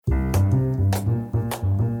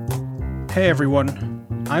Hey everyone,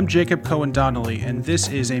 I'm Jacob Cohen Donnelly, and this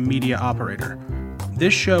is a Media Operator.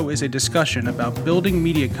 This show is a discussion about building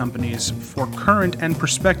media companies for current and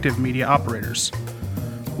prospective media operators.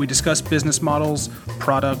 We discuss business models,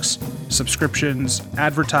 products, subscriptions,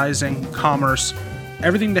 advertising, commerce,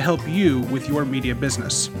 everything to help you with your media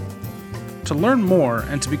business. To learn more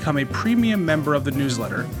and to become a premium member of the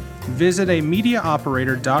newsletter, visit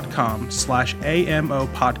amediaoperator.com/AMO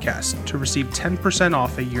podcast to receive 10%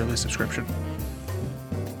 off a yearly subscription.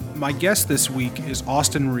 My guest this week is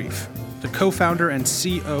Austin Rief, the co-founder and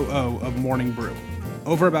COO of Morning Brew.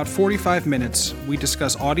 Over about 45 minutes, we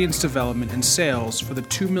discuss audience development and sales for the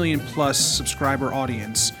 2 million plus subscriber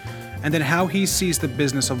audience, and then how he sees the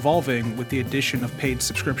business evolving with the addition of paid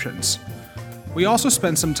subscriptions. We also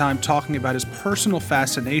spend some time talking about his personal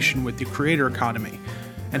fascination with the creator economy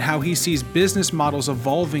and how he sees business models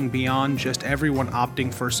evolving beyond just everyone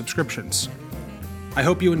opting for subscriptions. I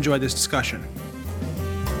hope you enjoy this discussion.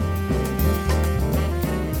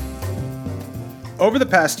 Over the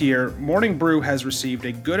past year, Morning Brew has received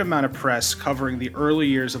a good amount of press covering the early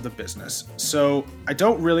years of the business, so I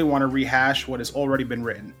don't really want to rehash what has already been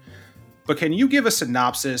written. But can you give a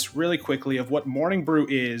synopsis really quickly of what Morning Brew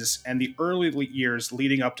is and the early years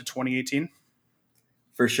leading up to 2018?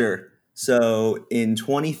 For sure. So in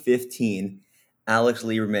 2015, Alex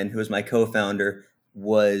Lieberman, who was my co-founder,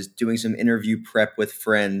 was doing some interview prep with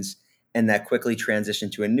friends, and that quickly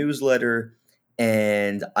transitioned to a newsletter.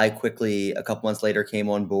 And I quickly, a couple months later, came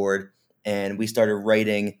on board, and we started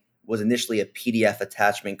writing, was initially a PDF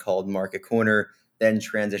attachment called Market Corner, then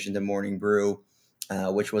transitioned to Morning Brew,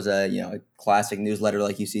 which was a classic newsletter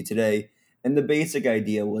like you see today. And the basic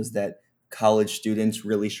idea was that college students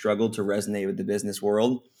really struggled to resonate with the business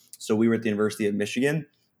world. So we were at the University of Michigan,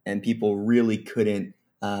 and people really couldn't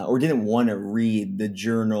or didn't want to read the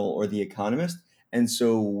Journal or the Economist. And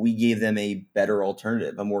so we gave them a better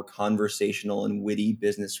alternative, a more conversational and witty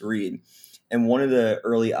business read. And one of the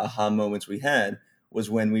early aha moments we had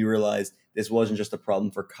was when we realized this wasn't just a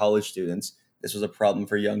problem for college students. This was a problem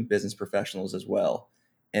for young business professionals as well.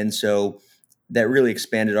 And so that really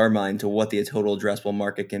expanded our mind to what the total addressable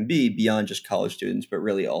market can be beyond just college students, but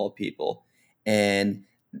really all people. And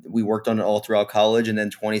we worked on it all throughout college. And then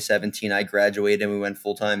 2017, I graduated and we went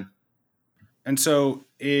full time. And so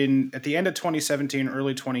at the end of 2017,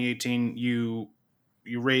 early 2018, you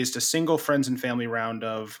raised a single friends and family round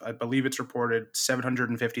of, I believe it's reported,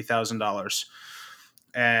 $750,000.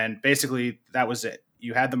 And basically that was it.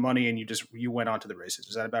 You had the money and you went on to the races.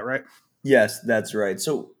 Is that about right? Yes, that's right.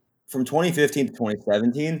 So from 2015 to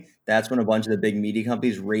 2017, that's when a bunch of the big media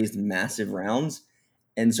companies raised massive rounds.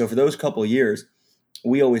 And so for those couple of years,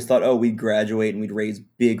 we always thought, we'd graduate and we'd raise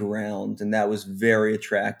big rounds. And that was very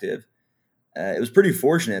attractive. It was pretty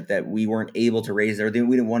fortunate that we weren't able to raise everything.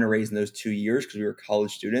 We didn't want to raise in those 2 years because we were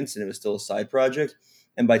college students and it was still a side project.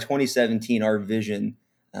 And by 2017, our vision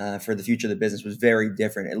for the future of the business was very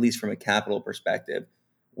different, at least from a capital perspective.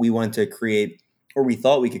 We wanted to create, or we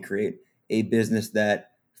thought we could create, a business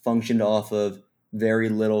that functioned off of very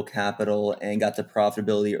little capital and got to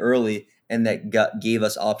profitability early, and that gave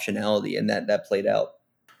us optionality, and that played out.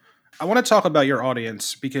 I want to talk about your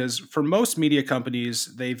audience because for most media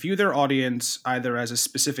companies, they view their audience either as a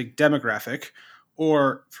specific demographic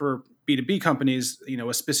or for B2B companies,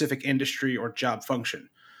 a specific industry or job function.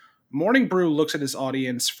 Morning Brew looks at its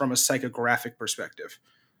audience from a psychographic perspective.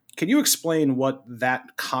 Can you explain what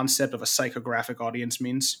that concept of a psychographic audience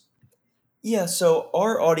means? Yeah, so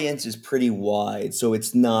our audience is pretty wide. So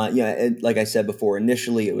it's not, like I said before,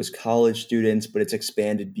 initially it was college students, but it's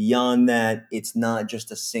expanded beyond that. It's not just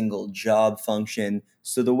a single job function.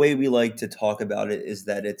 So the way we like to talk about it is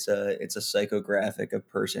that it's a psychographic of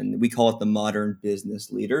person. We call it the modern business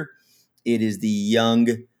leader. It is the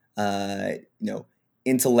young,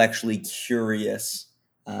 intellectually curious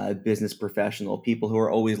business professional, people who are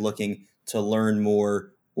always looking to learn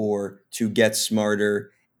more or to get smarter,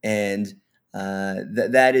 and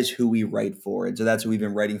that is who we write for. And so that's who we've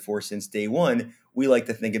been writing for since day one. We like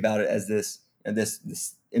to think about it as this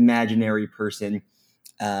imaginary person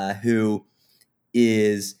who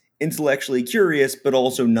is intellectually curious, but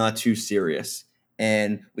also not too serious.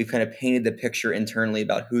 And we've kind of painted the picture internally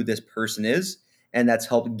about who this person is. And that's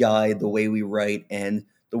helped guide the way we write and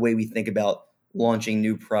the way we think about launching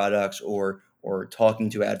new products or talking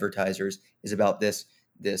to advertisers, is about this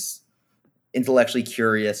intellectually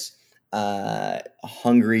curious,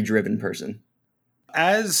 hungry, driven person.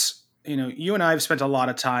 As you and I have spent a lot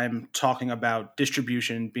of time talking about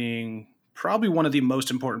distribution being probably one of the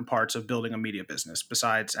most important parts of building a media business,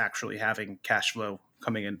 besides actually having cash flow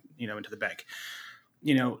coming in, into the bank.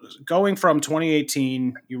 Going from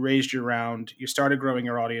 2018, you raised your round, you started growing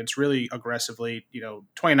your audience really aggressively,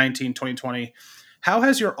 2019, 2020. How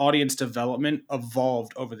has your audience development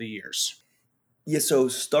evolved over the years? Yeah, so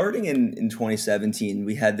starting in 2017,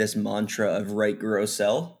 we had this mantra of write, grow,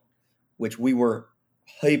 sell, which we were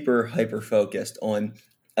hyper focused on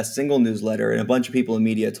a single newsletter. And a bunch of people in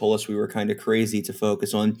media told us we were kind of crazy to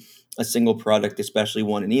focus on a single product, especially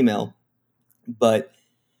one in email. But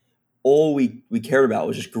all we cared about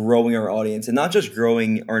was just growing our audience, and not just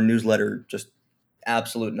growing our newsletter, just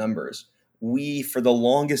absolute numbers. We, for the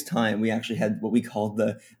longest time, we actually had what we called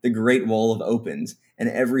the Great Wall of Opens, and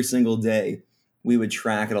every single day we would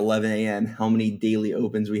track at 11 a.m. how many daily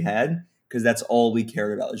opens we had, because that's all we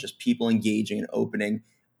cared about, was just people engaging and opening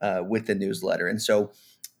with the newsletter. And so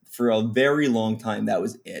for a very long time, that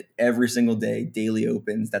was it. Every single day, daily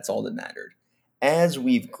opens, that's all that mattered. As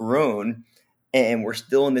we've grown, and we're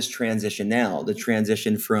still in this transition now, the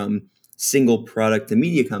transition from single product to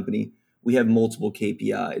media company, we have multiple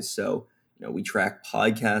KPIs. So, we track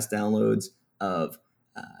podcast downloads of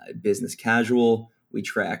business casual, we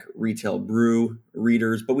track retail brew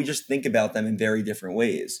readers, but we just think about them in very different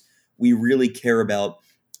ways. We really care about,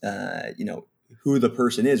 who the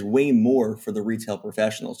person is way more for the retail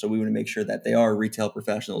professional. So we want to make sure that they are retail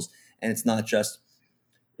professionals, and it's not just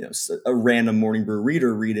a random morning brew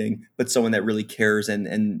reader reading, but someone that really cares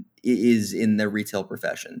and is in the retail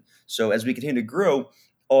profession. So as we continue to grow,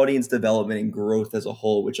 audience development and growth as a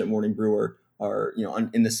whole, which at Morning Brew are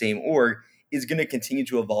in the same org, is going to continue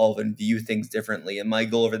to evolve and view things differently. And my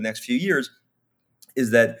goal over the next few years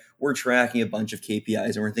is that we're tracking a bunch of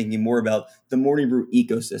KPIs and we're thinking more about the Morning Brew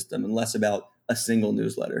ecosystem and less about a single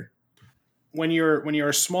newsletter. When you're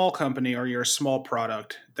a small company or you're a small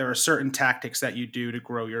product, there are certain tactics that you do to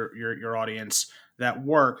grow your audience that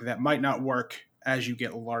might not work as you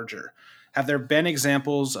get larger. Have there been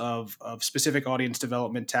examples of specific audience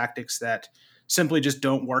development tactics that simply just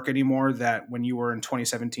don't work anymore, that when you were in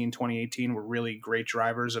 2017, 2018 were really great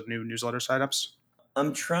drivers of new newsletter signups?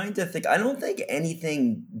 I'm trying to think. I don't think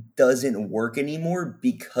anything doesn't work anymore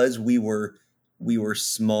because we were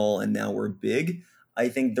small and now we're big. I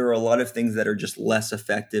think there are a lot of things that are just less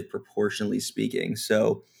effective proportionally speaking.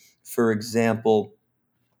 So, for example,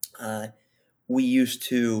 uh, we used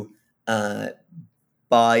to uh,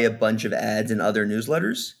 buy a bunch of ads in other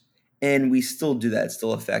newsletters, and we still do that. It's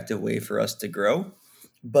still an effective way for us to grow,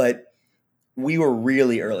 but we were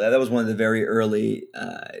really early. That was one of the very early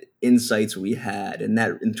insights we had, and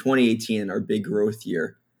that in 2018, our big growth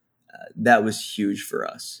year, that was huge for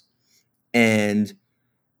us, and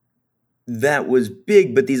that was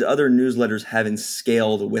big. But these other newsletters haven't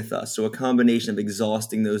scaled with us, so a combination of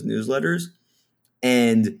exhausting those newsletters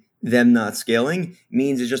and them not scaling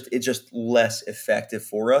means it's just less effective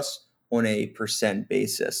for us on a percent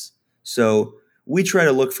basis. So we try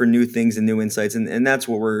to look for new things and new insights, and that's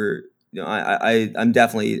what we're. I'm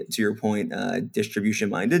definitely, to your point, distribution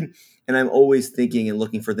minded, and I'm always thinking and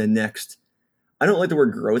looking for the next. I don't like the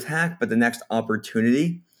word growth hack, but the next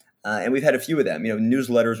opportunity. And we've had a few of them.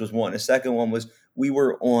 Newsletters was one. A second one was we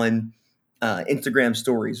were on Instagram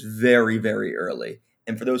stories very, very early.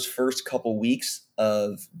 And for those first couple weeks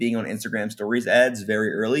of being on Instagram stories ads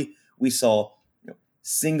very early, we saw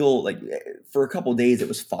single, like for a couple days, it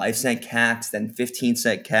was 5 cent CACs, then 15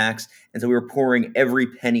 cent CACs. And so we were pouring every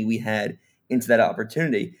penny we had into that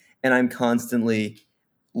opportunity. And I'm constantly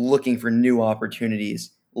looking for new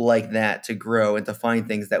opportunities like that to grow and to find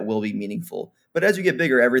things that will be meaningful. But as you get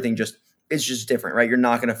bigger, everything just it's just different, right? You're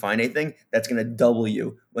not going to find anything that's going to double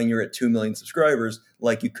you when you're at 2 million subscribers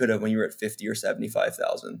like you could have when you were at 50 or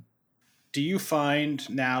 75,000. Do you find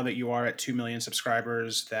now that you are at 2 million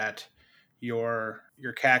subscribers that your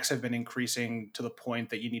CACs have been increasing to the point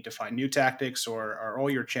that you need to find new tactics, or are all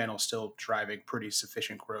your channels still driving pretty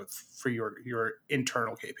sufficient growth for your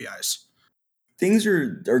internal KPIs? Things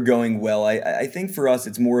are going well. I think for us,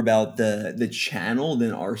 it's more about the channel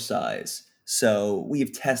than our size. So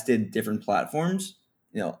we've tested different platforms,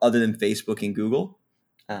 other than Facebook and Google.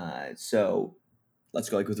 So let's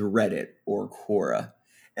go like with Reddit or Quora,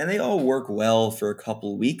 and they all work well for a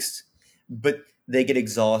couple weeks, but they get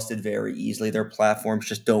exhausted very easily. Their platforms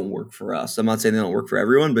just don't work for us. I'm not saying they don't work for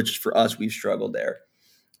everyone, but just for us, we've struggled there.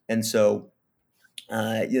 And so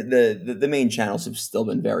yeah, the main channels have still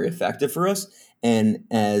been very effective for us. And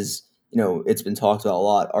as it's been talked about a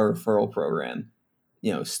lot. Our referral program,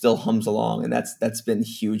 still hums along, and that's been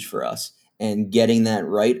huge for us. And getting that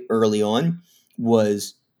right early on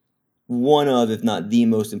was one of, if not the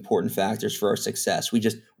most important factors for our success. We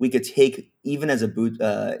could take, even as a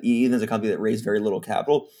company that raised very little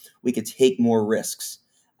capital, we could take more risks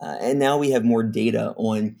And now we have more data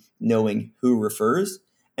on knowing who refers.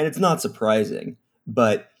 And it's not surprising,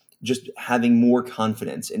 but just having more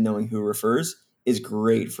confidence in knowing who refers is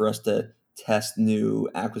great for us to test new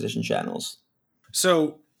acquisition channels.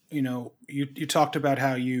 So, you talked about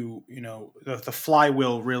how the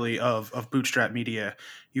flywheel really of bootstrap media.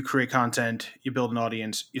 You create content, you build an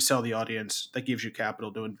audience, you sell the audience. That gives you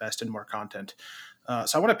capital to invest in more content.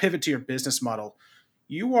 So I want to pivot to your business model.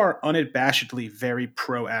 You are unabashedly very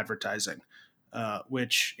pro advertising,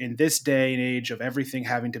 which in this day and age of everything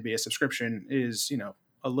having to be a subscription is,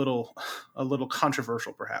 a little a little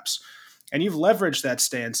controversial perhaps. And you've leveraged that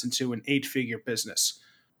stance into an eight-figure business.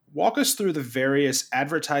 Walk us through the various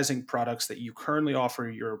advertising products that you currently offer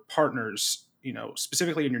your partners,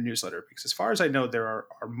 specifically in your newsletter, because as far as I know, there are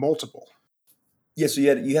multiple. Yeah, so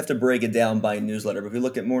you have to break it down by newsletter. But if we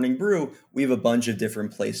look at Morning Brew, we have a bunch of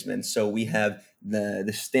different placements. So we have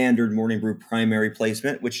the standard Morning Brew primary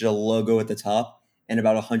placement, which is a logo at the top and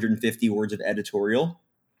about 150 words of editorial.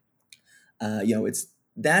 It's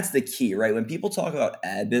that's the key, right? When people talk about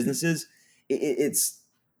ad businesses,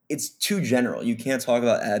 it's too general. You can't talk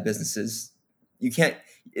about ad businesses. You can't.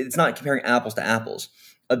 It's not comparing apples to apples.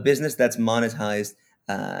 A business that's monetized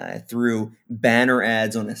through banner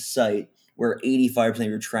ads on a site where 85% of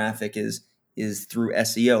your traffic is through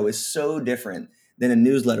SEO is so different than a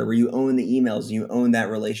newsletter where you own the emails and you own that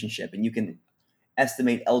relationship and you can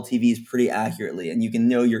estimate LTVs pretty accurately and you can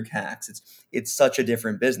know your CACs. It's such a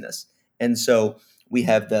different business. And so we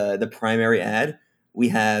have the primary ad. We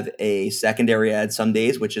have a secondary ad some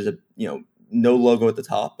days, which is no logo at the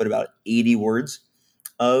top, but about 80 words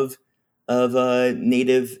of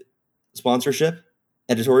native sponsorship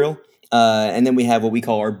editorial. And then we have what we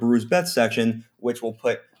call our Brews Bets section, which will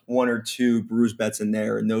put one or two Brews Bets in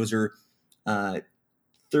there, and those are uh,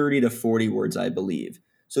 30 to 40 words, I believe.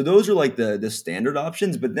 So those are like the standard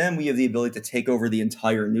options, but then we have the ability to take over the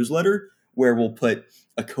entire newsletter where we'll put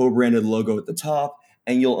a co-branded logo at the top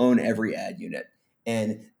and you'll own every ad unit.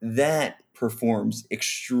 And that performs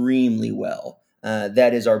extremely well.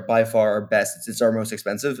 That is our by far our best. It's our most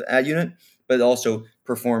expensive ad unit, but it also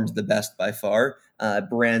performs the best by far.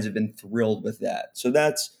 Brands have been thrilled with that. So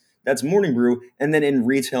that's Morning Brew. And then in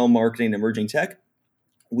retail marketing and emerging tech,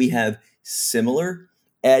 we have similar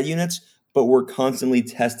ad units, but we're constantly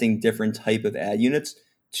testing different type of ad units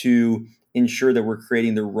to ensure that we're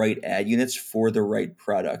creating the right ad units for the right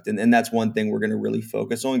product. And that's one thing we're going to really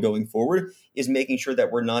focus on going forward is making sure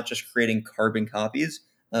that we're not just creating carbon copies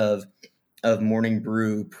of Morning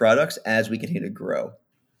Brew products as we continue to grow.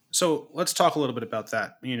 So let's talk a little bit about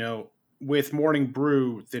that. With Morning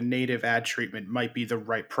Brew, the native ad treatment might be the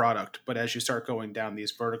right product, but as you start going down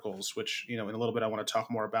these verticals, which in a little bit I want to talk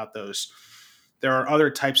more about those, there are other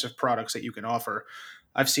types of products that you can offer.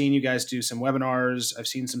 I've seen you guys do some webinars. I've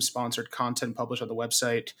seen some sponsored content published on the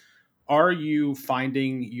website. Are you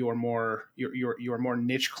finding your more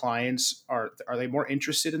niche clients are they more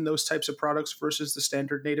interested in those types of products versus the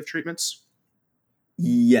standard native treatments?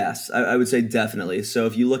 Yes, I would say definitely. So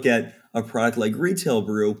if you look at a product like Retail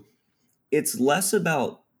Brew, it's less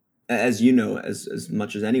about, as you know, as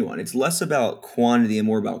much as anyone, it's less about quantity and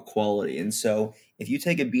more about quality. And so if you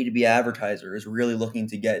take a B2B advertiser who's really looking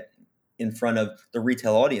to get in front of the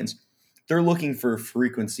retail audience, they're looking for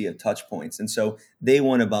frequency of touch points. And so they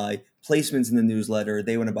want to buy placements in the newsletter,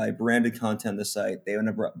 they want to buy branded content on the site, they want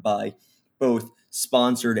to buy both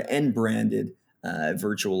sponsored and branded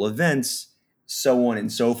virtual events, so on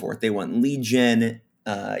and so forth. They want lead gen,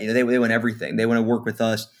 they want everything. They want to work with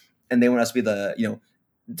us and they want us to be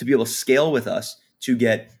to be able to scale with us to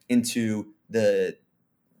get into the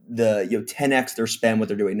 10x their spend what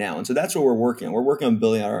they're doing now. And so that's what we're working on. We're working on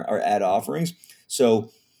building our ad offerings. So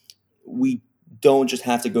we don't just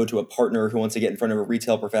have to go to a partner who wants to get in front of a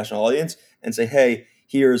retail professional audience and say, hey,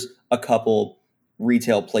 here's a couple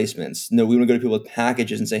retail placements. No, we want to go to people with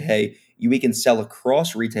packages and say, hey, we can sell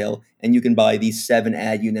across retail and you can buy these 7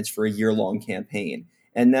 ad units for a year-long campaign.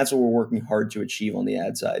 And that's what we're working hard to achieve on the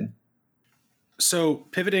ad side. So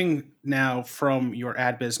pivoting now from your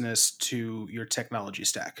ad business to your technology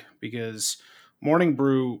stack, because Morning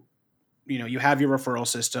Brew, you have your referral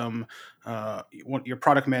system. Your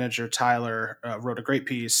product manager Tyler wrote a great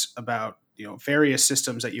piece about various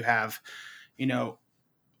systems that you have. You know,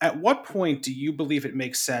 at what point do you believe it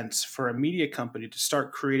makes sense for a media company to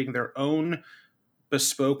start creating their own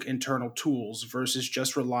bespoke internal tools versus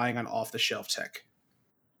just relying on off the shelf tech?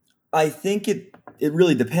 I think it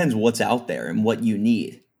really depends what's out there and what you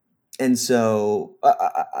need. And so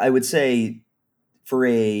I would say for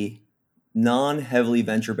a non-heavily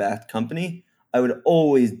venture-backed company, I would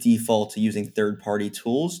always default to using third-party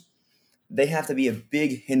tools they have to be a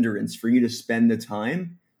big hindrance for you to spend the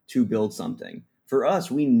time to build something. For us,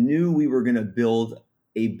 we knew we were going to build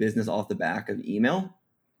a business off the back of email.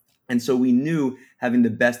 And so we knew having the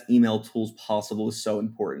best email tools possible was so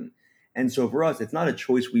important. And so for us, it's not a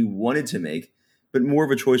choice we wanted to make, but more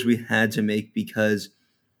of a choice we had to make because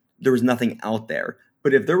there was nothing out there.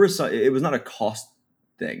 But if there was, it was not a cost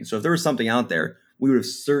thing. So if there was something out there, we would have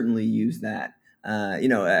certainly used that.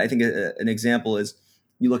 I think an example is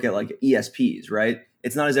you look at like ESPs, right?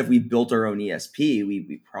 It's not as if we built our own ESP.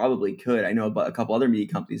 We probably could. I know about a couple other media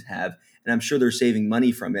companies have, and I'm sure they're saving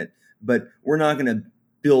money from it. But we're not going to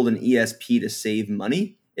build an ESP to save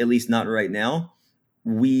money, at least not right now.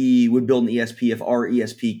 We would build an ESP if our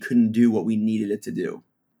ESP couldn't do what we needed it to do.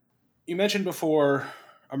 You mentioned before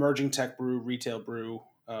emerging tech brew, retail brew,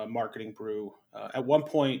 marketing brew. At one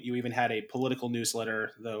point, you even had a political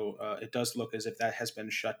newsletter, though it does look as if that has been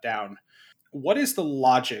shut down. What is the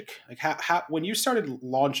logic? Like, how when you started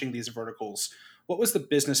launching these verticals, what was the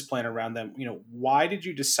business plan around them? Why did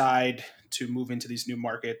you decide to move into these new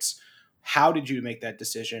markets? How did you make that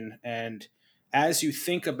decision? And as you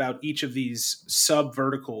think about each of these sub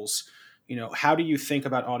verticals, how do you think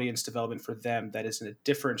about audience development for them that is in a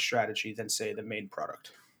different strategy than, say, the main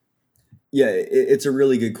product? Yeah, it's a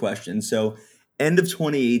really good question. So, end of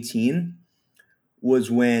 2018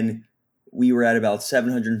 was when we were at about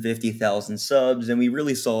 750,000 subs, and we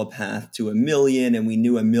really saw a path to a million, and we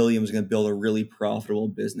knew a million was going to build a really profitable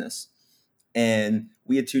business. And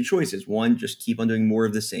we had two choices. One, just keep on doing more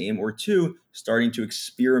of the same, or two, starting to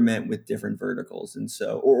experiment with different verticals and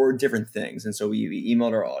so or different things. And so we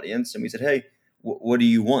emailed our audience and we said, hey, what do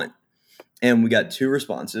you want? And we got two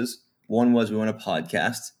responses. One was we want a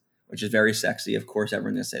podcast, which is very sexy. Of course,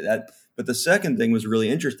 everyone's going to say that. But the second thing was really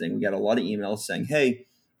interesting. We got a lot of emails saying, hey,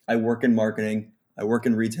 I work in marketing, I work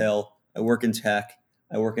in retail, I work in tech,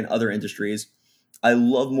 I work in other industries. I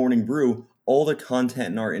love Morning Brew. All the content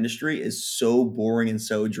in our industry is so boring and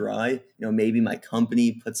so dry. Maybe my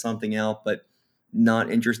company put something out, but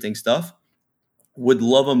not interesting stuff. Would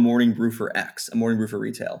love a Morning Brew for X, a Morning Brew for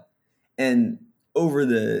retail. And over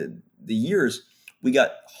the years, we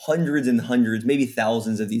got hundreds and hundreds, maybe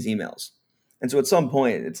thousands of these emails. And so at some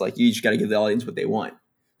point, it's like you just got to give the audience what they want.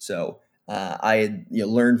 So I had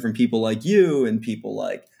learned from people like you and people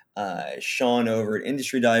like Sean over at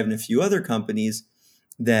Industry Dive and a few other companies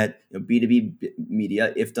that B2B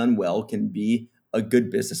media, if done well, can be a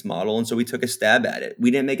good business model. And so we took a stab at it.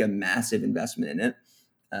 We didn't make a massive investment in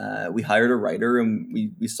it. We hired a writer and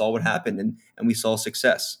we saw what happened and we saw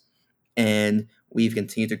success. And we've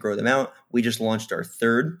continued to grow them out. We just launched our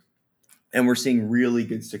third and we're seeing really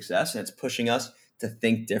good success. And it's pushing us to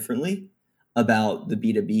think differently about the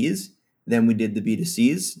B2Bs than we did the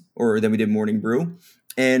B2Cs or than we did Morning Brew.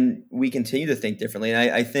 And we continue to think differently.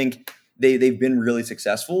 And I think they've been really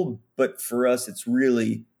successful. But for us, it's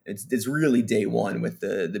really day one with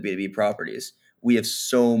the B2B properties. We have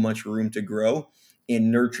so much room to grow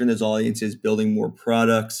in nurturing those audiences, building more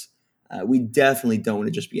products. We definitely don't want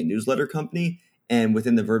to just be a newsletter company. And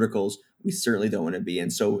within the verticals, we certainly don't want to be.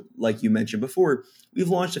 And so, like you mentioned before, we've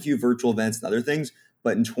launched a few virtual events and other things.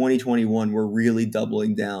 But in 2021, we're really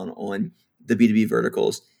doubling down on the B2B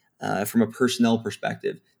verticals from a personnel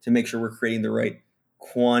perspective to make sure we're creating the right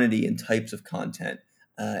quantity and types of content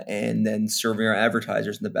and then serving our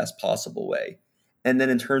advertisers in the best possible way. And then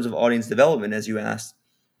in terms of audience development, as you asked,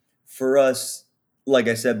 for us, like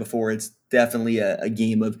I said before, it's definitely a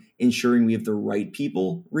game of ensuring we have the right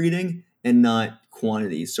people reading and not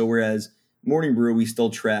quantity. So whereas Morning Brew, we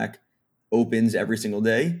still track opens every single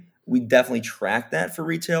day. We definitely track that for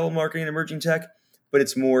retail, marketing, and emerging tech, but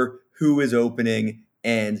it's more who is opening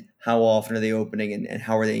and how often are they opening and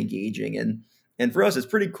how are they engaging. And for us, it's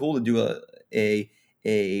pretty cool to do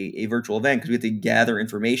a virtual event because we get to gather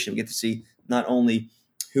information. We get to see not only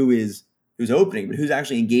who's opening, but who's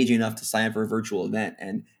actually engaging enough to sign up for a virtual event.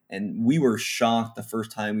 And we were shocked the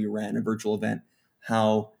first time we ran a virtual event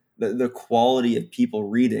how the quality of people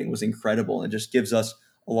reading was incredible. And it just gives us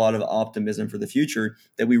a lot of optimism for the future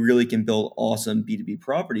that we really can build awesome B2B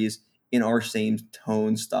properties in our same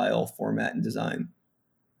tone, style, format, and design.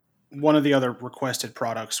 One of the other requested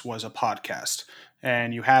products was a podcast,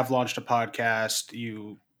 and you have launched a podcast.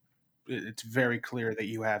 It's very clear that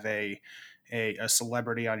you have a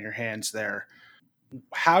celebrity on your hands there.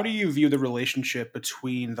 How do you view the relationship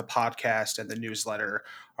between the podcast and the newsletter?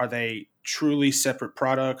 Are they truly separate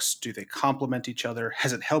products? Do they complement each other?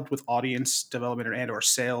 Has it helped with audience development and or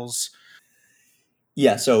sales?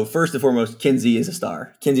 Yeah, so first and foremost, Kinsey is a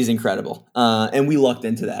star. Kinsey's incredible. And we lucked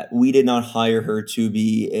into that. We did not hire her to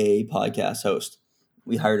be a podcast host.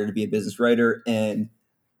 We hired her to be a business writer. And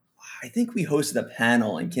I think we hosted a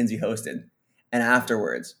panel and Kinsey hosted. And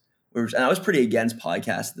afterwards, and I was pretty against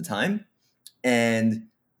podcasts at the time. And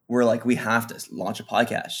we're like, we have to launch a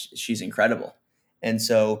podcast. She's incredible. And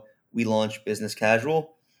so we launched Business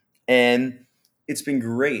Casual, and it's been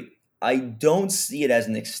great. I don't see it as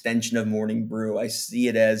an extension of Morning Brew. I see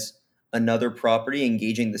it as another property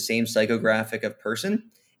engaging the same psychographic of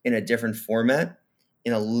person in a different format,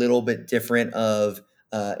 in a little bit different of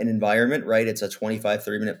an environment, right? It's a 25,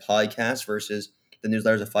 30-minute podcast versus the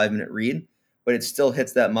newsletter is a 5-minute read, but it still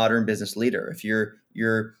hits that modern business leader. If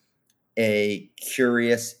you're a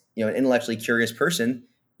curious, an intellectually curious person,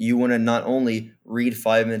 you want to not only read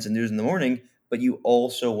 5 minutes of news in the morning, but you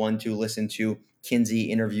also want to listen to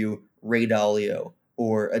Kinsey interview Ray Dalio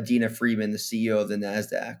or Adina Friedman, the CEO of the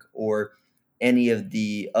NASDAQ, or any of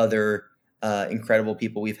the other incredible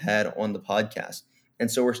people we've had on the podcast. And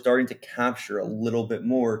so we're starting to capture a little bit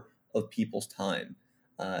more of people's time.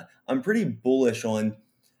 I'm pretty bullish on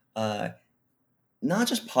not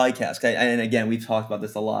just podcasts. And again, we've talked about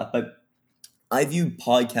this a lot, but I view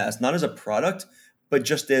podcasts not as a product, but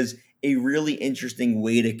just as a really interesting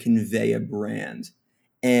way to convey a brand.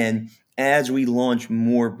 And as we launch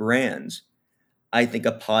more brands, I think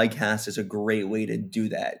a podcast is a great way to do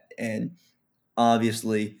that. And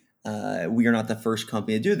obviously, we are not the first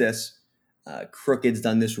company to do this. Crooked's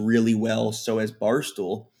done this really well, so has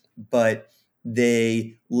Barstool, but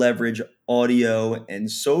they leverage audio and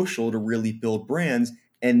social to really build brands.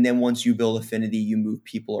 And then once you build affinity, you move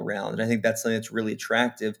people around. And I think that's something that's really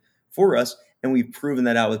attractive for us. And we've proven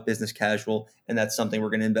that out with Business Casual. And that's something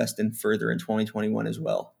we're going to invest in further in 2021 as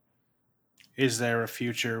well. Is there a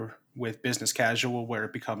future with Business Casual where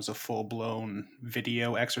it becomes a full-blown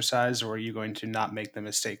video exercise, or are you going to not make the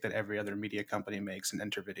mistake that every other media company makes and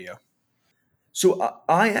enter video? So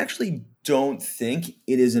I actually don't think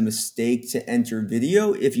it is a mistake to enter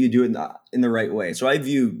video if you do it in the right way. So I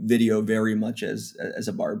view video very much as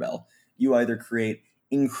a barbell. You either create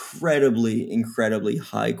incredibly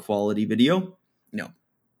high quality video,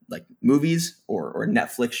 like movies or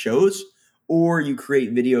Netflix shows, or you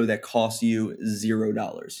create video that costs you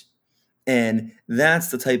 $0. And that's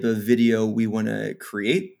the type of video we want to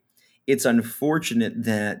create. It's unfortunate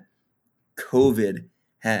that COVID.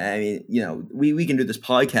 I mean, we can do this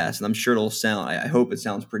podcast, and I'm sure it'll sound. I hope it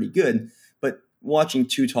sounds pretty good. But watching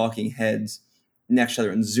two talking heads next to each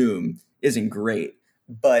other on Zoom isn't great.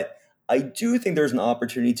 But I do think there's an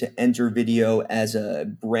opportunity to enter video as a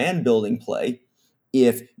brand building play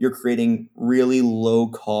if you're creating really low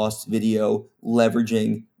cost video,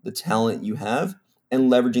 leveraging the talent you have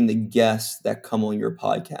and leveraging the guests that come on your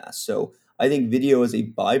podcast. So I think video as a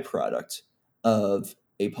byproduct of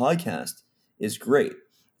a podcast is great.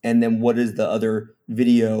 And then what is the other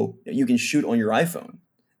video that you can shoot on your iPhone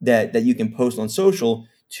that you can post on social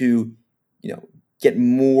to, get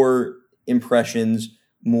more impressions,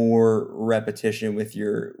 more repetition with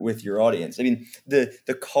your audience. I mean,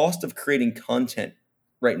 the cost of creating content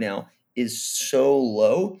right now is so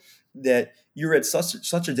low that you're at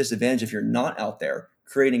such a disadvantage if you're not out there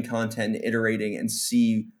creating content, iterating, and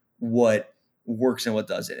see what works and what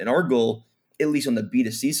doesn't. And our goal, at least on the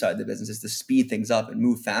B2C side of the business, is to speed things up and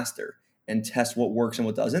move faster and test what works and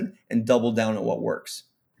what doesn't and double down on what works.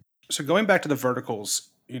 So going back to the verticals,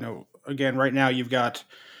 again, right now you've got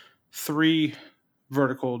 3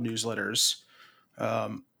 vertical newsletters.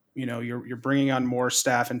 You're bringing on more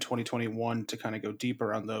staff in 2021 to kind of go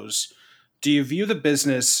deeper on those. Do you view the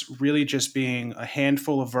business really just being a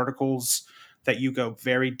handful of verticals that you go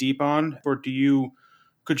very deep on, or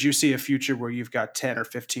could you see a future where you've got 10 or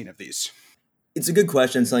 15 of these? It's a good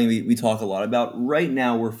question, something we talk a lot about. Right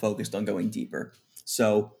now, we're focused on going deeper.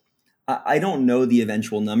 So I don't know the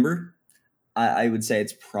eventual number. I would say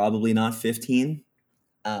it's probably not 15.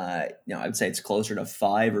 I would say it's closer to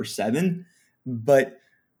 5 or 7. But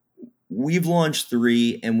we've launched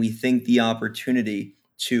 3, and we think the opportunity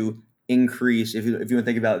to increase, if you want to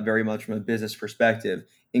think about it very much from a business perspective,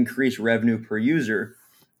 increase revenue per user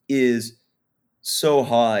is so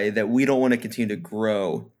high that we don't want to continue to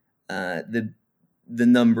grow the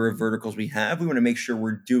number of verticals we have. We want to make sure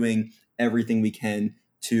we're doing everything we can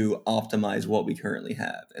to optimize what we currently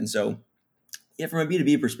have. And so, from a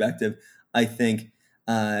B2B perspective, I think,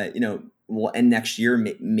 we'll end next year,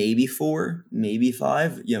 maybe 4, maybe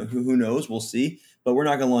 5, who knows? We'll see. But we're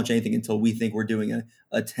not going to launch anything until we think we're doing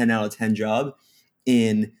a 10 out of 10 job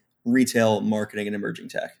in retail, marketing, and emerging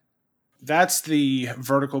tech. That's the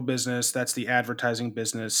vertical business. That's the advertising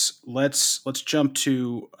business. Let's jump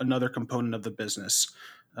to another component of the business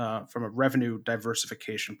from a revenue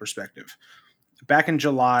diversification perspective. Back in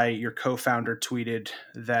July, your co founder tweeted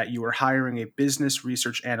that you were hiring a business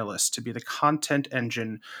research analyst to be the content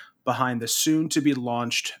engine behind the soon to be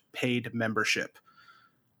launched paid membership.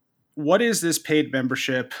 What is this paid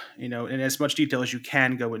membership? In as much detail as you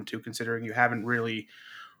can go into, considering you haven't really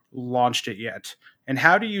launched it yet. And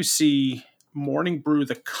how do you see Morning Brew,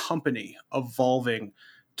 the company, evolving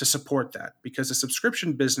to support that? Because a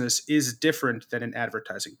subscription business is different than an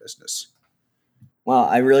advertising business. Wow,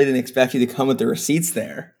 I really didn't expect you to come with the receipts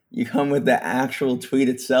there. You come with the actual tweet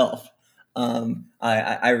itself.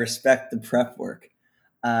 I respect the prep work.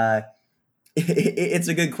 Uh, it's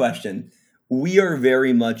a good question. We are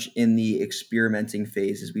very much in the experimenting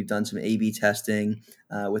phases. We've done some A/B testing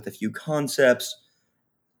with a few concepts,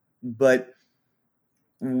 but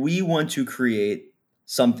we want to create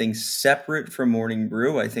something separate from Morning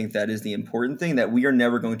Brew. I think that is the important thing, that we are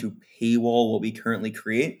never going to paywall what we currently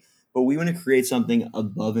create, but we want to create something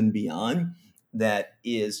above and beyond that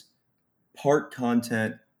is part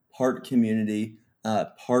content, part community,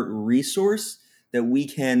 part resource, that we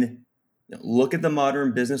can look at the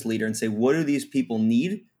modern business leader and say, what do these people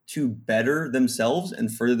need to better themselves and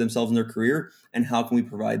further themselves in their career? And how can we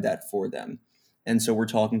provide that for them? And so we're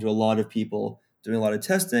talking to a lot of people, doing a lot of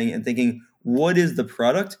testing and thinking, what is the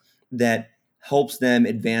product that helps them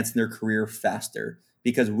advance in their career faster?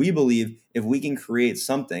 Because we believe if we can create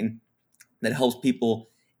something that helps people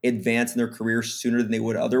advance in their career sooner than they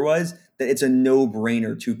would otherwise, that it's a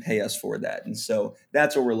no-brainer to pay us for that. And so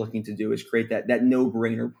that's what we're looking to do, is create that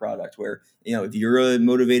no-brainer product where, if you're a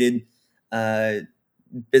motivated uh,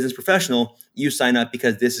 business professional, you sign up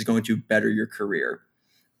because this is going to better your career.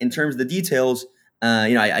 In terms of the details,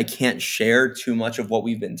 I can't share too much of what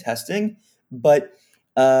we've been testing, but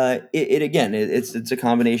it's a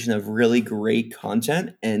combination of really great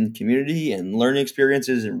content and community and learning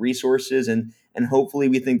experiences and resources, and hopefully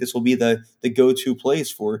we think this will be the go-to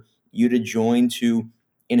place for you to join to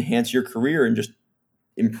enhance your career and just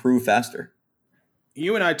improve faster.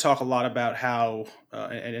 You and I talk a lot about how,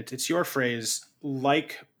 and it's your phrase,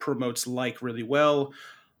 like promotes like really well,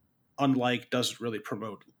 unlike doesn't really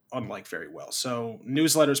promote unlike very well. So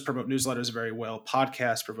newsletters promote newsletters very well,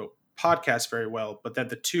 podcasts promote podcasts very well, but then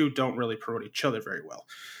the two don't really promote each other very well.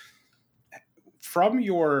 From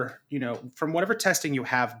from whatever testing you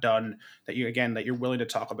have done that you're willing to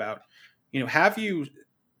talk about, have you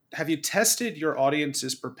tested your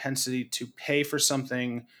audience's propensity to pay for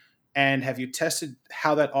something, and have you tested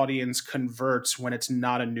how that audience converts when it's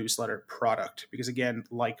not a newsletter product? Because again,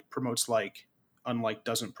 like promotes like, unlike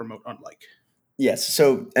doesn't promote unlike. Yes.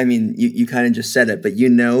 So, I mean, you kind of just said it, but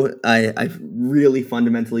I really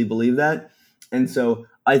fundamentally believe that. And so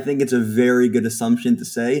I think it's a very good assumption to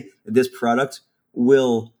say that this product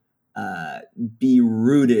will be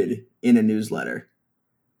rooted in a newsletter.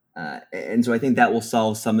 And so I think that will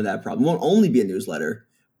solve some of that problem. It won't only be a newsletter,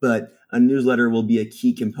 but a newsletter will be a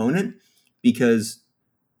key component, because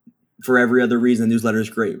for every other reason, a newsletter is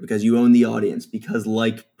great because you own the audience, because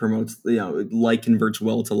like promotes, like converts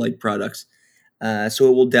well to like products. So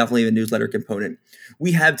it will definitely have a newsletter component.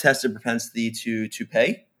 We have tested propensity to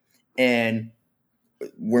pay, and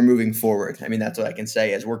we're moving forward. I mean, that's what I can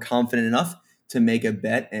say, is we're confident enough to make a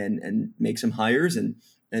bet and make some hires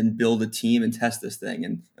and build a team and test this thing.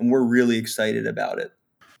 And we're really excited about it.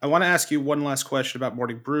 I want to ask you one last question about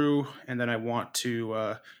Morning Brew, and then I want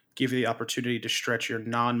to give you the opportunity to stretch your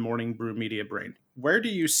non-Morning Brew media brain. Where do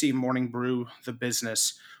you see Morning Brew, the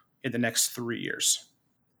business, in the next 3 years?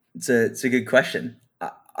 It's a good question.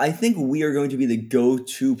 I think we are going to be the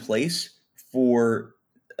go-to place for,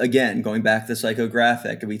 again, going back to the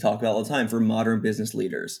psychographic we talk about all the time, for modern business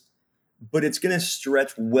leaders. But it's going to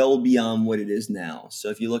stretch well beyond what it is now. So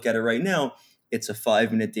if you look at it right now, it's a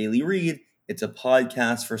 5-minute daily read. It's a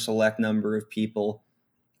podcast for a select number of people.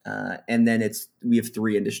 And then we have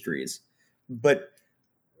 3 industries. But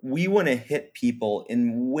we want to hit people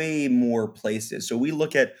in way more places. So we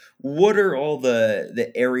look at what are all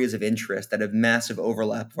the areas of interest that have massive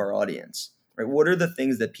overlap of our audience, right? What are the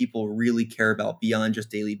things that people really care about beyond just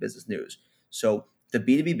daily business news? So the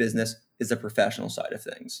B2B business is the professional side of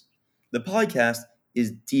things. The podcast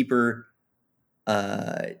is deeper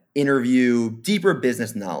interview, deeper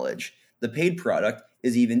business knowledge. The paid product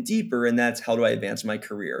is even deeper, and that's how do I advance my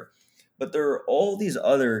career. But there are all these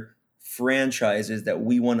other franchises that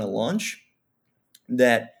we want to launch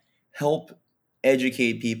that help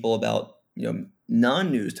educate people about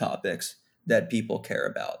non-news topics that people care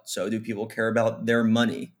about. So do people care about their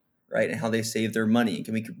money, right, and how they save their money?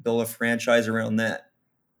 Can we build a franchise around that?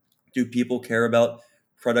 Do people care about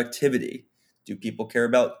productivity? Do people care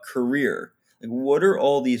about career? Like, what are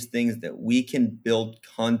all these things that we can build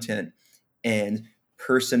content and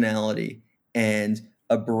personality and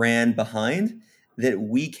a brand behind, that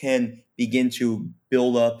we can begin to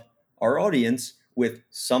build up our audience with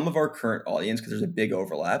some of our current audience, because there's a big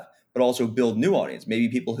overlap, but also build new audience. Maybe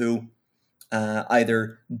people who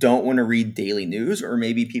either don't want to read daily news, or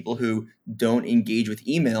maybe people who don't engage with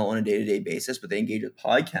email on a day-to-day basis, but they engage with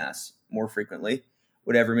podcasts more frequently,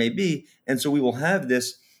 whatever it may be. And so we will have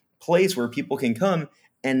this place where people can come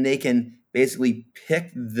and they can basically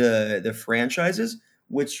pick the franchises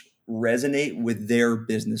which resonate with their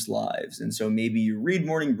business lives. And so maybe you read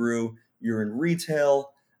Morning Brew, you're in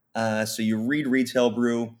retail, so you read Retail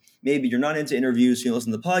Brew. Maybe you're not into interviews, so you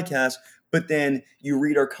listen to the podcast, but then you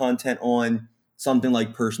read our content on something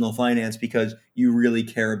like personal finance because you really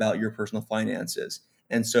care about your personal finances.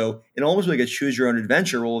 And so it almost like a choose your own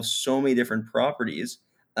adventure role of so many different properties,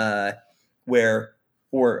 where,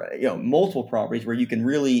 or multiple properties where you can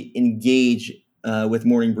really engage with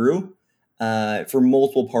Morning Brew for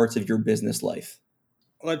multiple parts of your business life.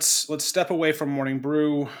 Let's step away from Morning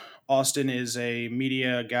Brew. Austin is a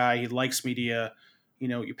media guy. He likes media.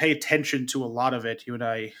 You pay attention to a lot of it. You and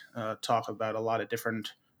I talk about a lot of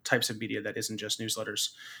different types of media that isn't just newsletters,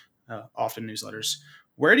 often newsletters.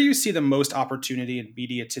 Where do you see the most opportunity in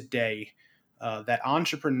media today that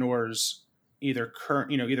entrepreneurs, either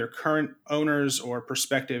current owners or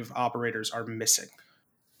prospective operators, are missing?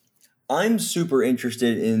 I'm super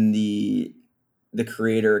interested in the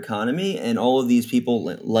creator economy and all of these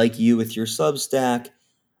people like you with your Substack,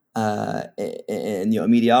 and a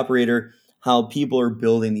media operator, how people are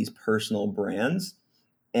building these personal brands.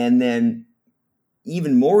 And then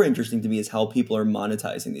even more interesting to me is how people are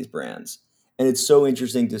monetizing these brands. And it's so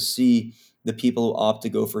interesting to see the people who opt to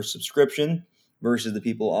go for subscription versus the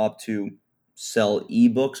people who opt to sell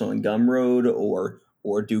ebooks on Gumroad,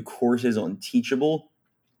 or do courses on Teachable.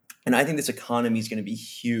 And I think this economy is going to be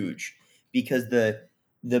huge, because the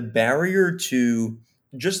barrier to,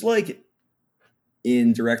 just like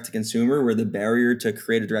in direct to consumer, where the barrier to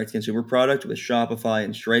create a direct to consumer product with Shopify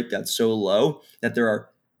and Stripe got so low that there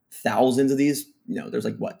are thousands of these, there's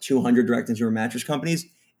like 200 direct to consumer mattress companies.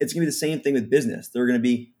 It's going to be the same thing with business. There are going to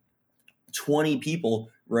be 20 people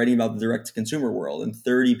writing about the direct to consumer world and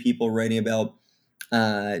 30 people writing about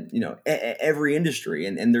every industry.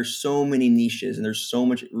 And there's so many niches and there's so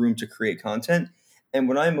much room to create content. And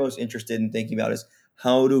what I'm most interested in thinking about is,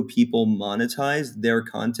 how do people monetize their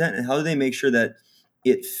content, and how do they make sure that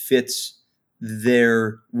it fits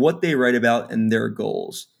what they write about and their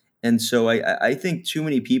goals. And so I think too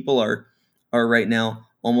many people are right now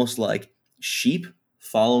almost like sheep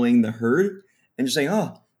following the herd and just saying,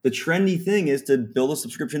 oh, the trendy thing is to build a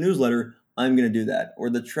subscription newsletter, I'm going to do that. Or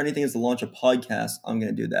the trendy thing is to launch a podcast, I'm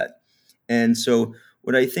going to do that. And so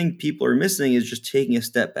what I think people are missing is just taking a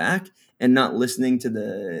step back and not listening to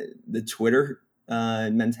the Twitter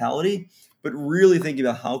mentality, but really thinking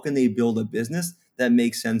about how can they build a business that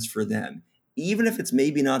makes sense for them, even if it's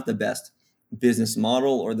maybe not the best business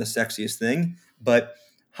model or the sexiest thing, but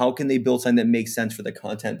how can they build something that makes sense for the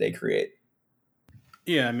content they create?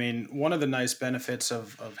 Yeah, I mean, one of the nice benefits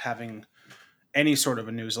of having any sort of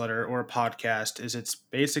a newsletter or a podcast is it's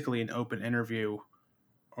basically an open interview,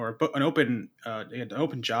 or an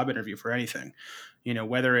open job interview for anything.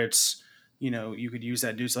 Whether it's, you could use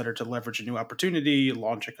that newsletter to leverage a new opportunity,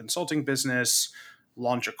 launch a consulting business,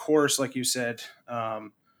 launch a course, like you said. I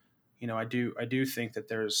do think that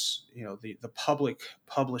there's, the public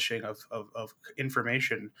publishing of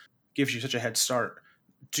information gives you such a head start.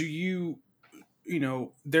 Do you,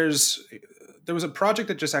 there was a project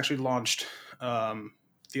that just actually launched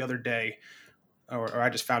the other day, or I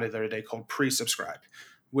just found it the other day, called Pre-Subscribe,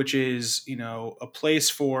 which is, a place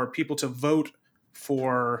for people to vote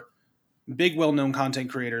for big, well-known content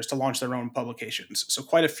creators to launch their own publications. So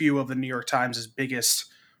quite a few of the New York Times' biggest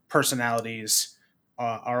personalities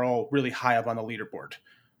are all really high up on the leaderboard.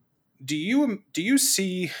 Do you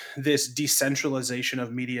see this decentralization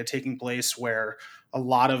of media taking place, where a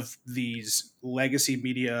lot of these legacy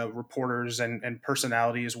media reporters and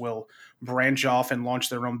personalities will branch off and launch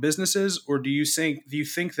their own businesses? Or do you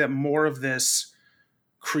think that more of this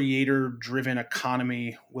creator driven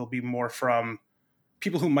economy will be more from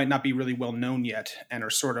people who might not be really well known yet and are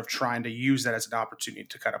sort of trying to use that as an opportunity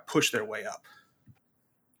to kind of push their way up?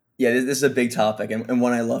 Yeah, this is a big topic, and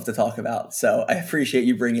one I love to talk about. So I appreciate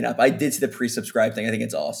you bringing it up. I did see the pre-subscribe thing. I think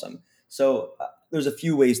it's awesome. So there's a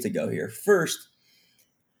few ways to go here. First,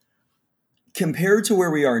 compared to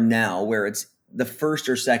where we are now, where it's the first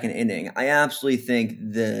or second inning, I absolutely think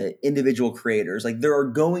the individual creators, like, there are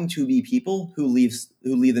going to be people who leave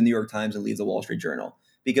the New York Times and leave the Wall Street Journal,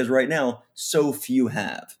 because right now so few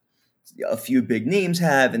have. a few big names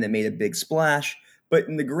have, and that made a big splash. But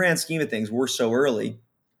in the grand scheme of things, we're so early.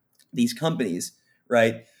 These companies,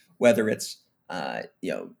 right? Whether it's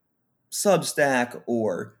Substack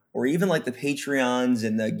or even like the Patreons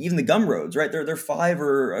and even the Gumroads, right? They're 5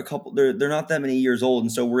 or a couple. They're not that many years old,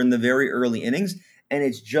 and so we're in the very early innings, and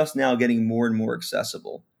it's just now getting more and more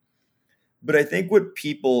accessible. But I think what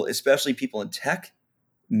people, especially people in tech,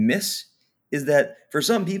 miss is that for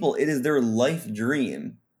some people it is their life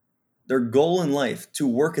dream, their goal in life to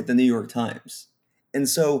work at the New York Times, and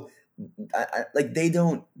so like they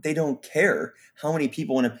don't care how many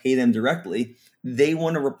people want to pay them directly. They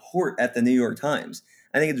want to report at the New York Times.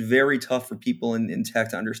 I think it's very tough for people in tech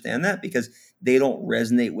to understand that because they don't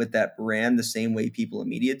resonate with that brand the same way people in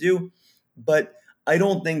media do. But I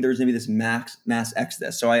don't think there's going to be this mass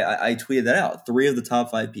exodus. So I tweeted that out. 3 of the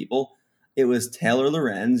top 5 people. It was Taylor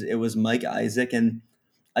Lorenz, it was Mike Isaac, and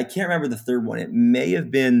I can't remember the third one. It may have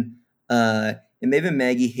been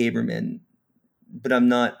Maggie Haberman, but I'm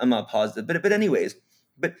not positive. But anyways,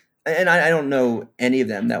 and I don't know any of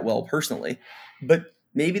them that well personally, but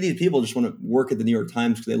maybe these people just want to work at the New York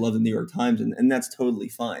Times because they love the New York Times, and that's totally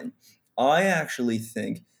fine. I actually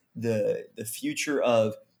think the future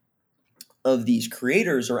of these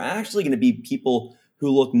creators are actually going to be people who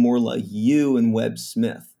look more like you and Webb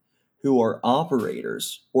Smith, who are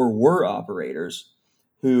operators or were operators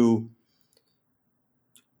who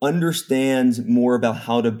understand more about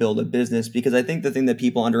how to build a business. Because I think the thing that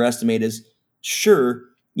people underestimate is, sure,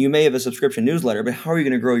 you may have a subscription newsletter, but how are you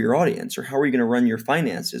going to grow your audience, or how are you going to run your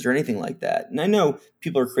finances, or anything like that? And I know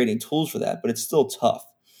people are creating tools for that, but it's still tough.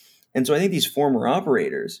 And so I think these former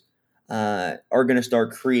operators are going to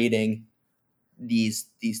start creating these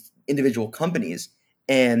individual companies,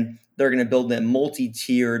 and they're going to build them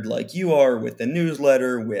multi-tiered like you are, with a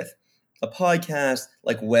newsletter, with a podcast,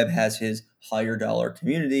 like Webb has his higher dollar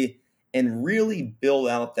community, and really build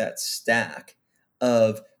out that stack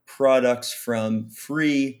of products from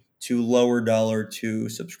free to lower dollar to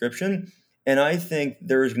subscription. And I think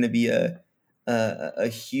there's going to be a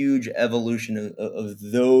huge evolution of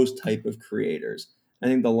those type of creators. I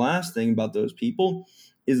think the last thing about those people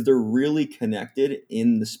is they're really connected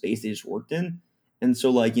in the space they just worked in. And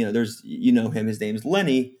so, like, there's, him, his name's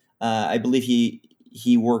Lenny. I believe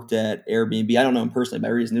he worked at Airbnb. I don't know him personally, but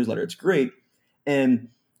I read his newsletter. It's great. And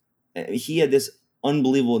he had this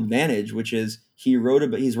unbelievable advantage, which is he's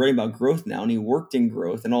writing about growth now, and he worked in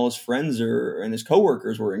growth, and all his friends and his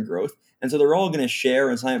coworkers were in growth. And so they're all going to share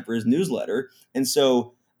and sign up for his newsletter. And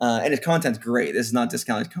so, and his content's great. This is not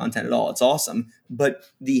discounted content at all. It's awesome. But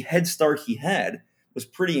the head start he had was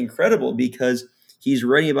pretty incredible because he's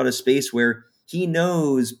writing about a space where he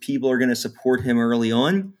knows people are going to support him early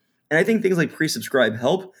on. And I think things like pre-subscribe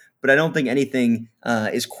help, but I don't think anything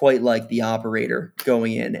is quite like the operator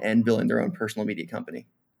going in and building their own personal media company.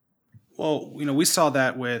 Well, we saw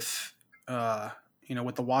that with,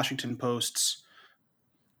 with the Washington Post's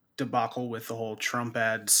debacle with the whole Trump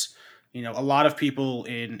ads. A lot of people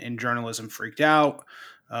in journalism freaked out.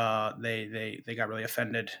 They got really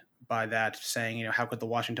offended by that, saying, how could the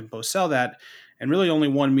Washington Post sell that? And really only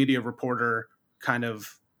one media reporter kind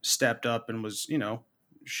of stepped up and was,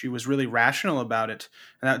 she was really rational about it.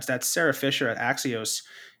 And that's Sarah Fisher at Axios.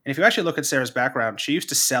 And if you actually look at Sarah's background, she used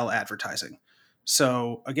to sell advertising.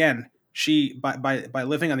 So again, she by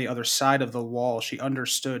living on the other side of the wall, she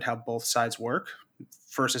understood how both sides work,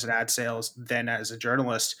 first as an ad sales, then as a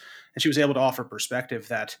journalist. And she was able to offer perspective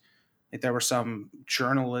that there were some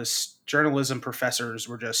journalism professors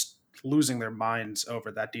were just losing their minds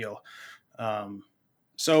over that deal.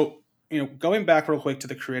 So, going back real quick to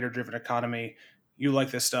the creator-driven economy, you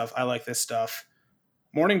like this stuff, I like this stuff.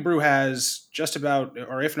 Morning Brew has just about,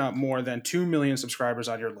 or if not more than 2 million subscribers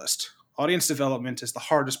on your list. Audience development is the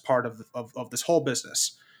hardest part of this whole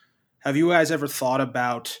business. Have you guys ever thought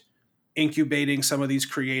about incubating some of these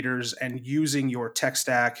creators and using your tech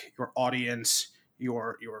stack, your audience,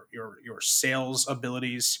 your sales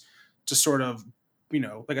abilities to sort of,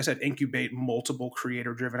 like I said, incubate multiple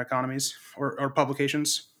creator-driven economies or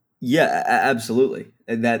publications? Yeah, absolutely.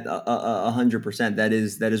 And that 100%. That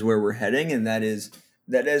is where we're heading, and that is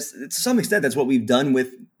to some extent that's what we've done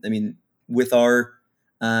with our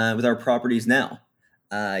properties now.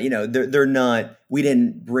 They're not. We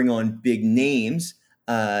didn't bring on big names.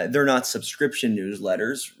 They're not subscription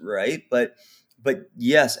newsletters, right? But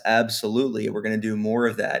yes, absolutely, we're going to do more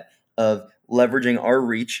of that, of leveraging our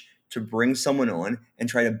reach to bring someone on and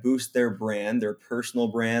try to boost their brand, their personal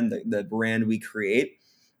brand, the brand we create.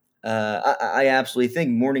 I absolutely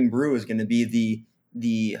think Morning Brew is going to be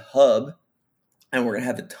the hub, and we're going to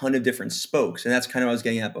have a ton of different spokes, and that's kind of what I was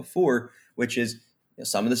getting at before, which is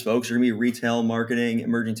some of the spokes are going to be retail, marketing,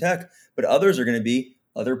 emerging tech, but others are going to be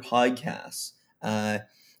other podcasts.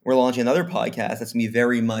 We're launching another podcast that's going to be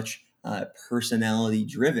very much personality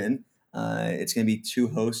driven. It's going to be two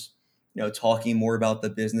hosts, talking more about the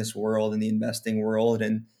business world and the investing world,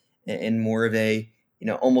 and more of a,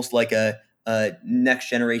 almost like a next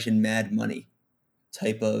generation Mad Money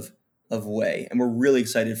type of way. And we're really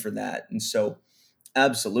excited for that. And so,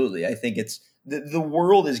 absolutely, I think it's the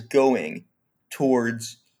world is going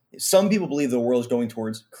towards. Some people believe the world is going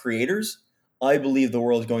towards creators. I believe the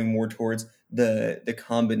world is going more towards the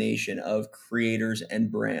combination of creators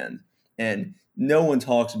and brand. And no one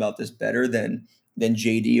talks about this better than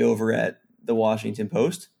JD over at the Washington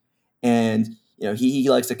Post. And he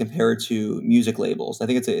likes to compare it to music labels. I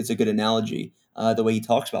think it's a good analogy, the way he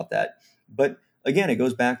talks about that. But again, it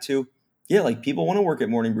goes back to, yeah, like people want to work at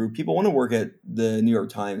Morning Brew. People want to work at the New York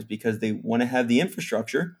Times because they want to have the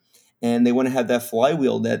infrastructure and they want to have that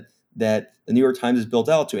flywheel that the New York Times has built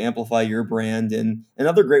out to amplify your brand. And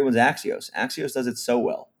another great one's Axios. Axios does it so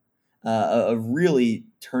well, of really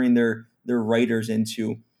turning their writers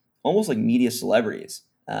into almost like media celebrities.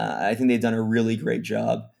 I think they've done a really great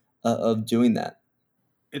job of doing that.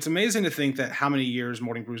 It's amazing to think that how many years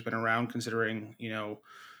Morning Brew's been around, considering,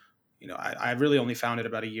 I really only found it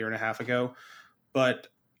about a year and a half ago. But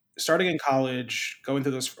starting in college, going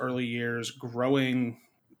through those early years, growing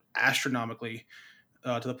astronomically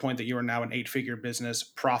to the point that you are now an 8-figure business,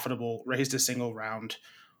 profitable, raised a single round,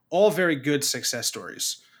 all very good success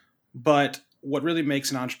stories. But what really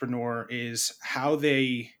makes an entrepreneur is how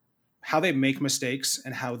they make mistakes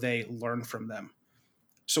and how they learn from them.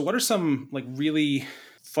 So what are some like really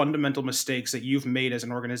fundamental mistakes that you've made as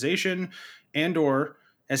an organization and or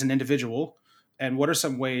as an individual, and what are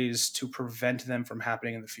some ways to prevent them from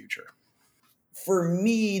happening in the future? For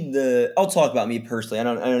me, I'll talk about me personally. I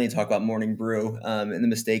don't need to talk about Morning Brew, and the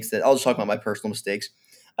mistakes that I'll just talk about my personal mistakes.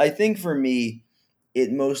 I think for me,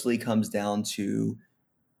 it mostly comes down to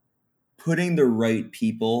putting the right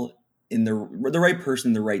people in the right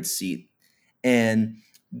person in the right seat. And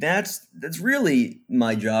that's really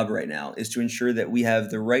my job right now, is to ensure that we have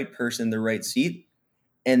the right person in the right seat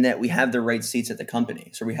and that we have the right seats at the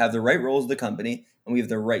company. So we have the right roles of the company and we have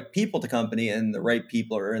the right people at the company and the right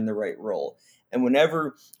people are in the right role. And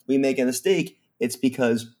whenever we make a mistake, it's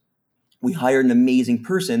because we hired an amazing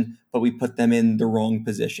person, but we put them in the wrong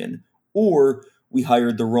position. Or we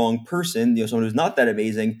hired the wrong person, someone who's not that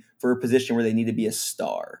amazing, for a position where they need to be a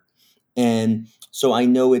star. And so I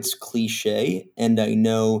know it's cliche and I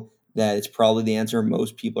know that it's probably the answer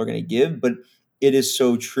most people are going to give, but it is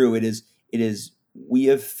so true. It is we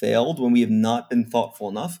have failed when we have not been thoughtful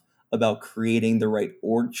enough about creating the right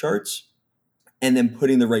org charts and then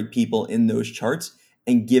putting the right people in those charts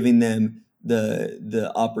and giving them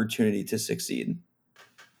the opportunity to succeed.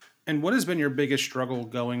 And what has been your biggest struggle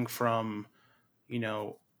going from, you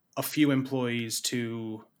know, a few employees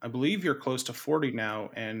to, I believe you're close to 40 now,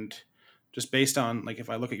 and just based on, like, if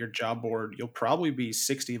I look at your job board, you'll probably be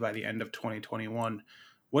 60 by the end of 2021.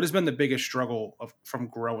 What has been the biggest struggle from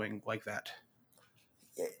growing like that?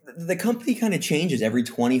 The company kind of changes every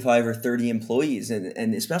 25 or 30 employees,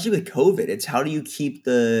 and especially with COVID, it's how do you keep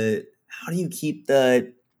the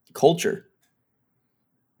culture?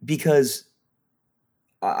 Because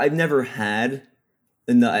I've never had,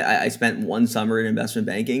 and I spent one summer in investment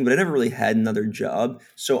banking, but I never really had another job.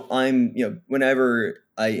 So whenever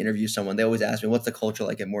I interview someone, they always ask me, what's the culture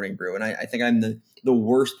like at Morning Brew? And I think I'm the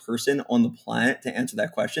worst person on the planet to answer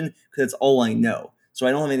that question because it's all I know. So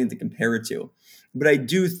I don't have anything to compare it to. But I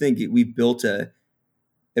do think we've built a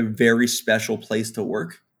very special place to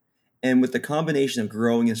work. And with the combination of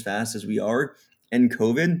growing as fast as we are and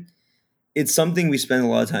COVID, it's something we spend a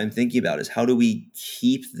lot of time thinking about, is how do we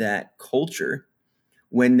keep that culture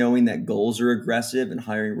when knowing that goals are aggressive and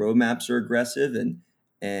hiring roadmaps are aggressive,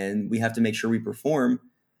 and we have to make sure we perform,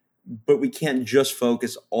 but we can't just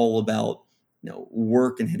focus all about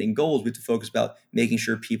work and hitting goals. We have to focus about making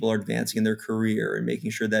sure people are advancing in their career and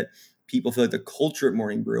making sure that people feel like the culture at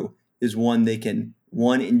Morning Brew is one they can,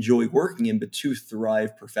 one, enjoy working in, but two,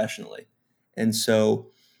 thrive professionally. And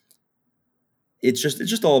so it's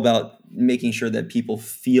just all about making sure that people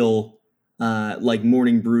feel like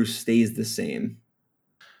Morning Brew stays the same.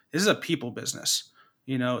 This is a people business.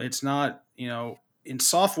 It's not, in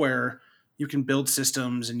software, you can build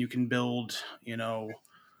systems and you can build,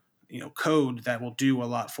 code that will do a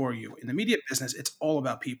lot for you. In the media business, it's all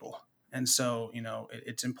about people. And so,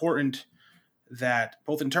 it's important that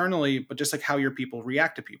both internally, but just like how your people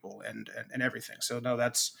react to people and everything. So no,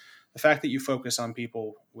 that's the fact that you focus on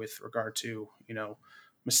people with regard to,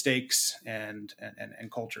 mistakes and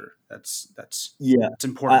culture. That's Yeah.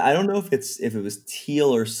 important. I don't know if it was Thiel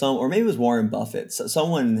or maybe it was Warren Buffett. So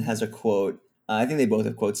someone has a quote. I think they both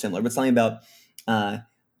have quotes similar, but something about uh,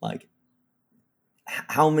 like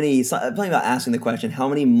something about asking the question, how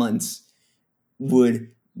many months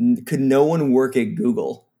could no one work at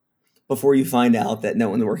Google before you find out that no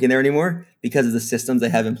one's working there anymore because of the systems they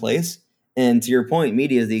have in place? And to your point,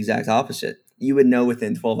 media is the exact opposite. You would know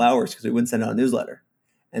within 12 hours because we wouldn't send out a newsletter.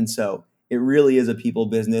 And so it really is a people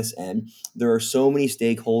business, and there are so many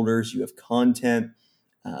stakeholders. You have content,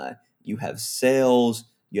 you have sales,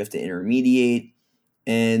 you have to intermediate.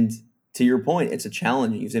 And to your point, it's a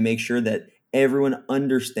challenge. You have to make sure that everyone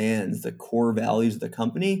understands the core values of the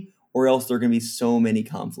company, or else there are going to be so many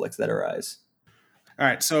conflicts that arise. All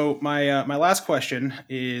right. So my last question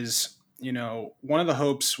is, one of the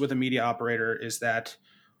hopes with a media operator is that,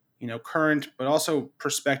 current but also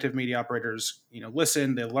prospective media operators,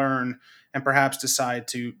 listen, they learn, and perhaps decide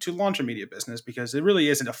to launch a media business because it really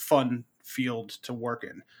isn't a fun field to work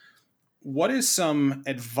in. What is some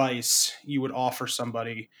advice you would offer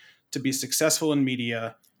somebody to be successful in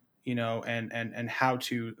media, and how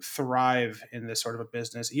to thrive in this sort of a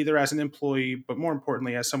business, either as an employee, but more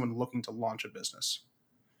importantly, as someone looking to launch a business?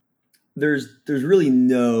 There's really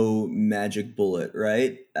no magic bullet,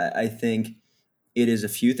 right? I think it is a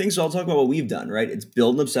few things. So I'll talk about what we've done, right? It's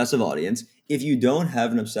build an obsessive audience. If you don't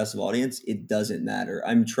have an obsessive audience, it doesn't matter.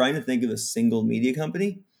 I'm trying to think of a single media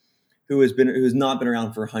company who's not been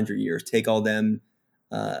around for 100 years. Take all them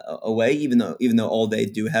away, even though all they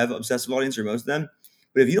do have obsessive audience, or most of them.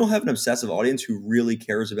 But if you don't have an obsessive audience who really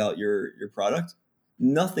cares about your product,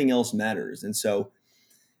 nothing else matters. And so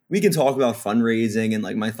we can talk about fundraising and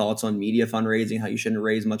like my thoughts on media fundraising, how you shouldn't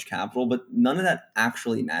raise much capital, but none of that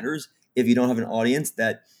actually matters if you don't have an audience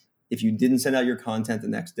that if you didn't send out your content the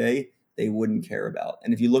next day, they wouldn't care about.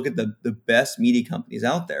 And if you look at the best media companies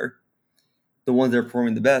out there, the ones that are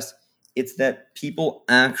performing the best, it's that people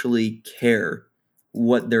actually care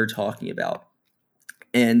what they're talking about.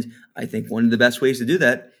 And I think one of the best ways to do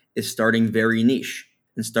that is starting very niche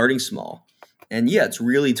and starting small. And yeah, it's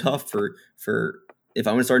really tough for if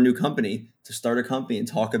I want to start a new company, to start a company and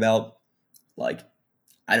talk about, like,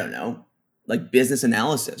 I don't know, like business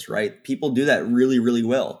analysis, right? People do that really, really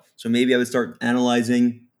well. So maybe I would start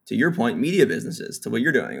analyzing, to your point, media businesses, to what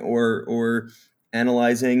you're doing, or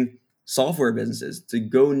analyzing software businesses, to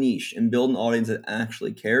go niche and build an audience that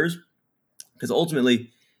actually cares. Because ultimately,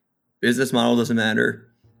 business model doesn't matter.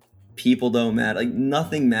 People don't matter. Like,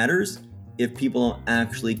 nothing matters if people don't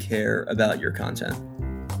actually care about your content.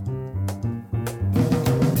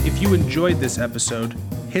 If you enjoyed this episode,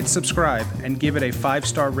 hit subscribe and give it a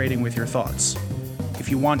 5-star rating with your thoughts. If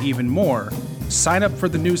you want even more, sign up for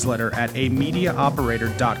the newsletter at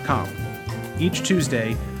amediaoperator.com. Each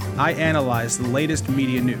Tuesday, I analyze the latest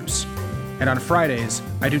media news. And on Fridays,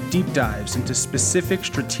 I do deep dives into specific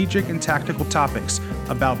strategic and tactical topics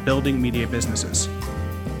about building media businesses.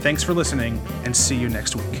 Thanks for listening, and see you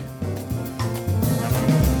next week.